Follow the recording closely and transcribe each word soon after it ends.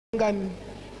Viewers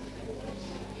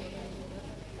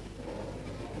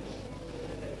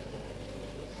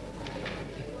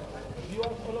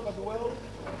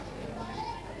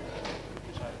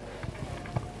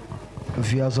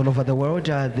all over the world,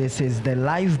 this is the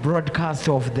live broadcast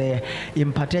of the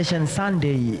Impartation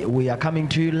Sunday. We are coming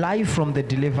to you live from the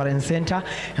Deliverance Center,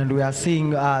 and we are seeing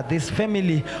this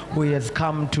family who has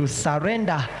come to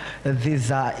surrender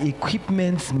these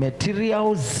equipments,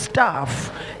 materials,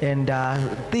 stuff, and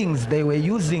things they were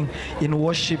using in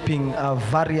worshiping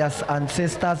various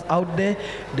ancestors out there.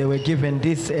 They were given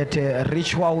this at a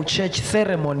ritual church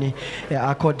ceremony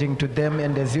according to them,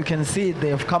 and as you can see, they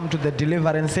have come to the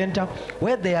Deliverance Center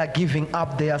where they are giving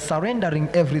up, they are surrendering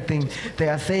everything. They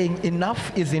are saying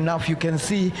enough is enough. You can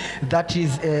see that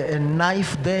is a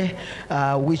knife there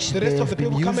which they have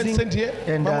been using,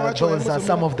 and those are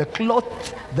some of the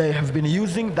cloths they have been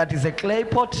using. That is a clay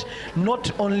pot,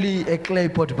 not only a clay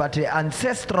pot but an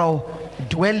ancestral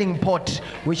dwelling pot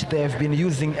which they have been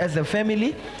using as a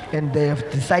family, and they have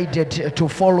decided to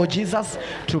follow Jesus,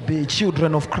 to be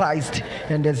children of Christ.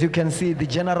 And as you can see, the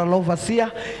general overseer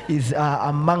is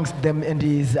amongst them, and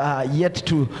he is yet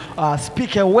to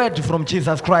speak a word from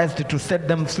Jesus Christ to set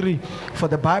them free. For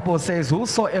the Bible says,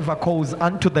 whosoever calls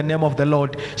unto the name of the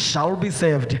Lord shall be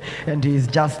saved. And he is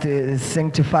just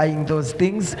sanctifying those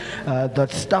things,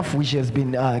 that stuff which has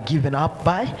been given up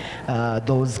by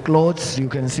those clothes. You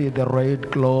can see the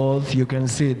red cloth, you can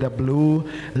see the blue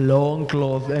long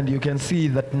cloth, and you can see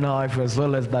that knife as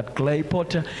well as that clay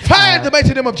pot. Fire in the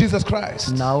mighty name of Jesus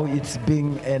Christ. Now it's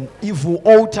being an evil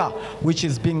altar which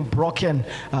is being broken,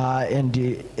 and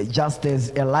just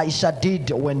as Elisha did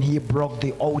when he broke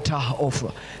the altar of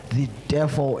the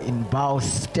devil in Baal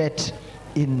state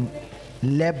in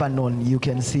Lebanon. You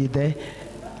can see there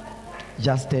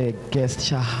just a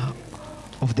gesture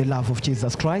of the love of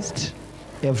Jesus Christ.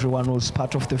 Everyone who's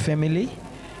part of the family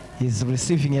is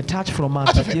receiving a touch from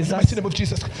us. Jesus is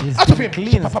being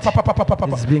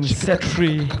cleansed, is being set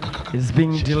free, is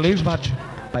being delivered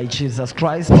by Jesus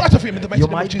Christ. You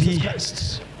might be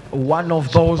one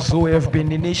of those who have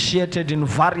been initiated in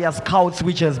various cults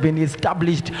which has been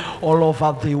established all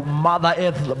over the mother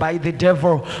earth by the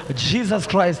devil. Jesus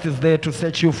Christ is there to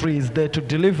set you free, is there to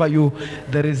deliver you.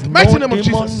 There is no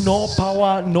demon, no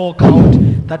power, no cult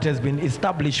that has been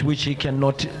established which he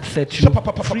cannot set you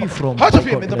free from. Part of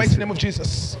him in the mighty name of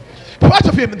Jesus. Part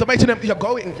of him in the mighty name. You're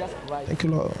going. Thank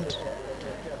you, Lord.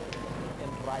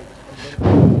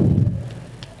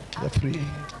 You're free.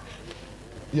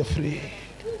 You're free.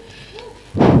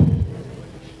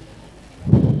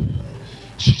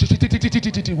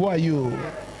 Who are you?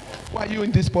 Who are you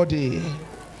in this body?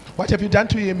 What have you done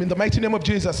to him in the mighty name of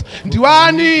Jesus? Who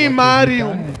are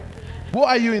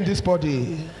you in this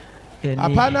body? It's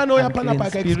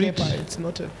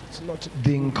not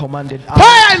being commanded out.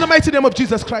 Fire in the mighty name of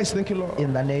Jesus Christ. Thank you, Lord.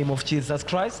 In the name of Jesus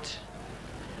Christ,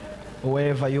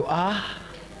 wherever you are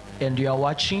and you are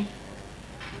watching,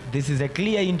 this is a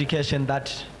clear indication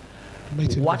that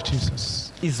what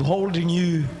is holding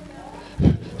you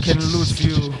can lose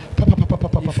you.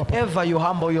 If ever you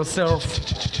humble yourself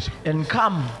and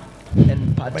come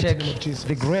and partake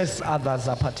the grace others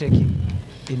are partaking,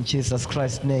 in Jesus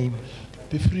Christ's name.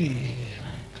 Be free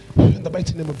in the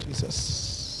mighty name of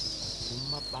Jesus.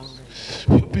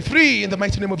 Be free in the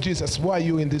mighty name of Jesus. Who are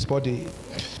you in this body?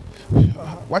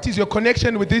 What is your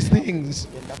connection with these things?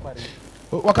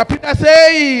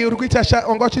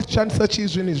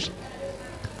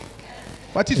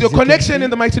 What is your connection in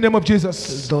the mighty name of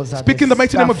Jesus? Speak in the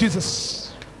mighty name of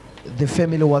Jesus. The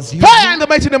family was using. Fire in the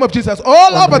mighty name of Jesus.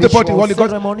 All over the body. Holy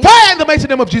Ghost. Fire in the mighty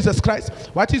name of Jesus Christ.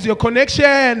 What is your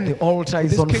connection? The altar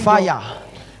is on fire.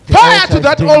 Fire to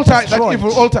that altar, that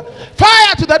evil altar.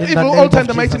 Fire to that evil altar in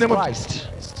the mighty name of Christ.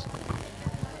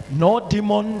 No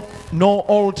demon, no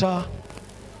altar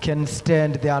can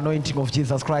stand the anointing of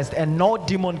Jesus Christ, and no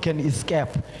demon can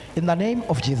escape. In the name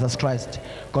of Jesus Christ.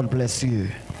 God bless you.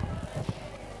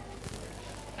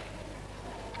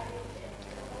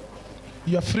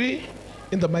 You are free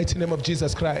in the mighty name of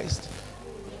Jesus Christ.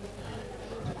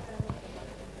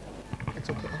 It's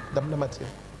okay.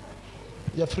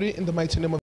 You are free in the mighty name of